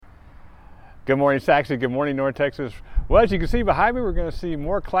Good morning, Saxon. Good morning, North Texas. Well, as you can see behind me, we're going to see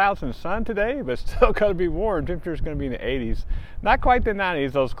more clouds and sun today, but still going to be warm. Temperature is going to be in the 80s. Not quite the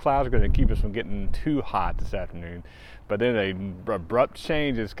 90s. Those clouds are going to keep us from getting too hot this afternoon. But then an abrupt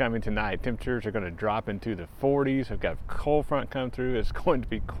change is coming tonight. Temperatures are going to drop into the 40s. We've got a cold front come through. It's going to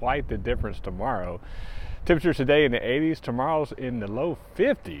be quite the difference tomorrow. Temperatures today in the 80s, tomorrow's in the low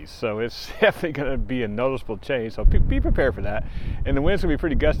 50s, so it's definitely going to be a noticeable change, so be prepared for that. And the wind's going to be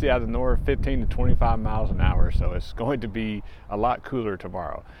pretty gusty out of the north, 15 to 25 miles an hour, so it's going to be a lot cooler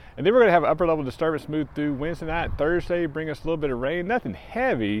tomorrow. And then we're going to have upper level disturbance move through Wednesday night. Thursday, bring us a little bit of rain, nothing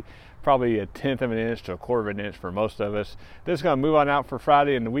heavy, probably a tenth of an inch to a quarter of an inch for most of us. This is going to move on out for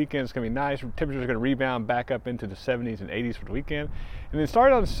Friday, and the weekend is going to be nice. Temperatures are going to rebound back up into the 70s and 80s for the weekend. And then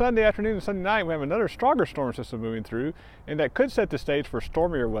starting on Sunday afternoon and Sunday night, we have another stronger storm system moving through, and that could set the stage for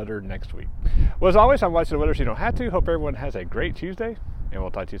stormier weather next week. Well, as always, I'm watching the weather so you don't have to. Hope everyone has a great Tuesday, and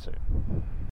we'll talk to you soon.